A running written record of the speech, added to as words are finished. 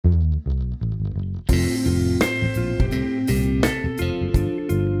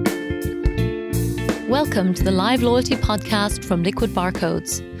Welcome to the Live Loyalty Podcast from Liquid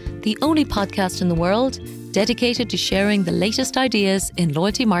Barcodes, the only podcast in the world dedicated to sharing the latest ideas in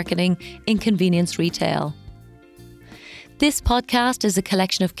loyalty marketing in convenience retail. This podcast is a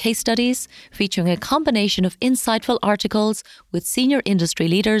collection of case studies featuring a combination of insightful articles with senior industry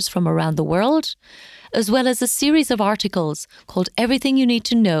leaders from around the world, as well as a series of articles called Everything You Need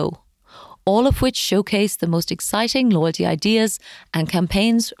to Know, all of which showcase the most exciting loyalty ideas and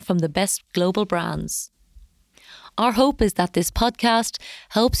campaigns from the best global brands. Our hope is that this podcast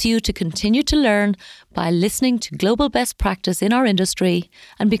helps you to continue to learn by listening to global best practice in our industry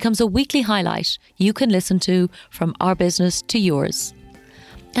and becomes a weekly highlight you can listen to from our business to yours.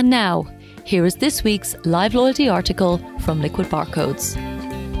 And now, here is this week's Live Loyalty article from Liquid Barcodes.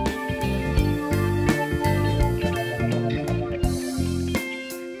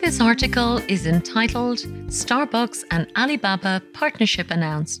 This article is entitled Starbucks and Alibaba Partnership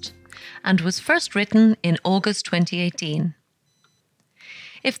Announced and was first written in August 2018.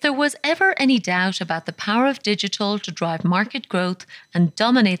 If there was ever any doubt about the power of digital to drive market growth and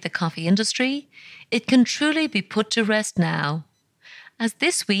dominate the coffee industry, it can truly be put to rest now, as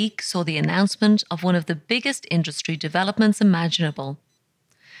this week saw the announcement of one of the biggest industry developments imaginable.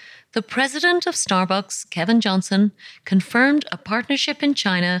 The president of Starbucks, Kevin Johnson, confirmed a partnership in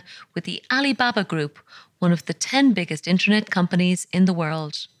China with the Alibaba Group, one of the 10 biggest internet companies in the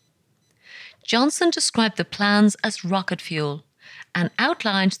world. Johnson described the plans as rocket fuel and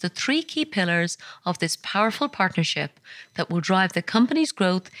outlined the three key pillars of this powerful partnership that will drive the company's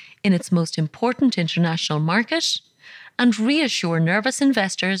growth in its most important international market and reassure nervous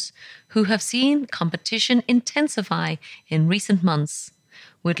investors who have seen competition intensify in recent months,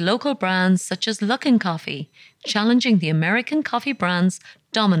 with local brands such as Luckin Coffee challenging the American coffee brand's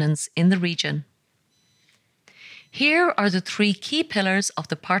dominance in the region. Here are the three key pillars of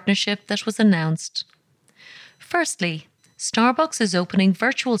the partnership that was announced. Firstly, Starbucks is opening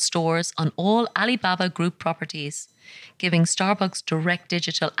virtual stores on all Alibaba Group properties, giving Starbucks direct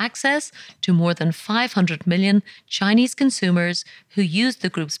digital access to more than 500 million Chinese consumers who use the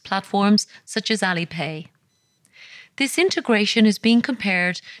group's platforms such as Alipay. This integration is being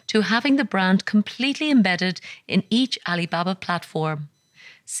compared to having the brand completely embedded in each Alibaba platform,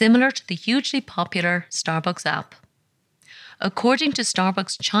 similar to the hugely popular Starbucks app. According to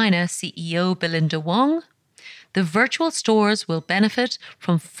Starbucks China CEO Belinda Wong, the virtual stores will benefit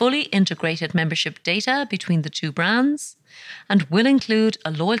from fully integrated membership data between the two brands and will include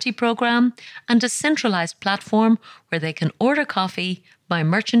a loyalty program and a centralized platform where they can order coffee, buy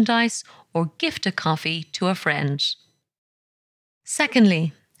merchandise, or gift a coffee to a friend.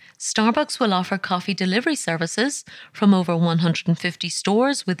 Secondly, Starbucks will offer coffee delivery services from over 150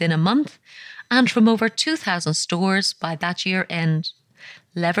 stores within a month and from over 2,000 stores by that year end,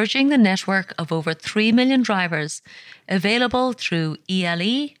 leveraging the network of over 3 million drivers available through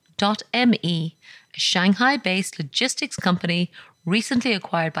ELE.me, a Shanghai-based logistics company recently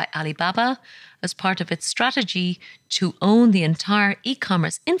acquired by Alibaba as part of its strategy to own the entire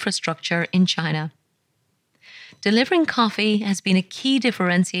e-commerce infrastructure in China. Delivering coffee has been a key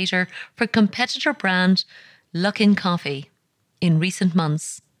differentiator for competitor brand Luckin Coffee in recent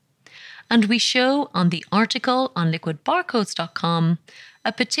months. And we show on the article on liquidbarcodes.com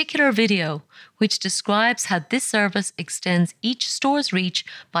a particular video which describes how this service extends each store's reach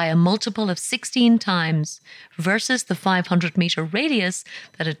by a multiple of 16 times versus the 500-meter radius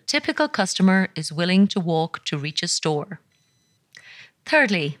that a typical customer is willing to walk to reach a store.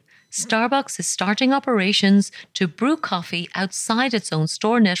 Thirdly, Starbucks is starting operations to brew coffee outside its own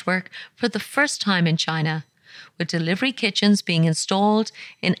store network for the first time in China, with delivery kitchens being installed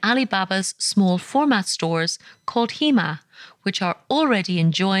in Alibaba's small format stores called Hema, which are already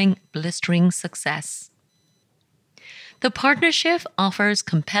enjoying blistering success. The partnership offers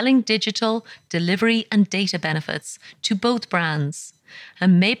compelling digital, delivery and data benefits to both brands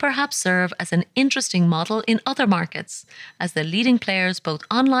and may perhaps serve as an interesting model in other markets as the leading players both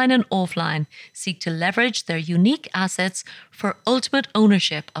online and offline seek to leverage their unique assets for ultimate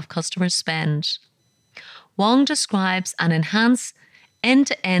ownership of customer spend. Wong describes an enhanced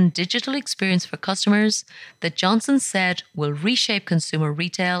end-to-end digital experience for customers that Johnson said will reshape consumer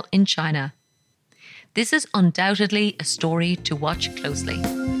retail in China. This is undoubtedly a story to watch closely.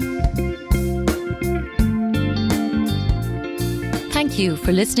 Thank you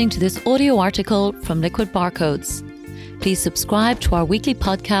for listening to this audio article from Liquid Barcodes. Please subscribe to our weekly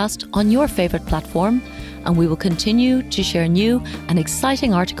podcast on your favourite platform, and we will continue to share new and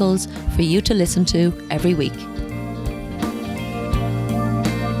exciting articles for you to listen to every week.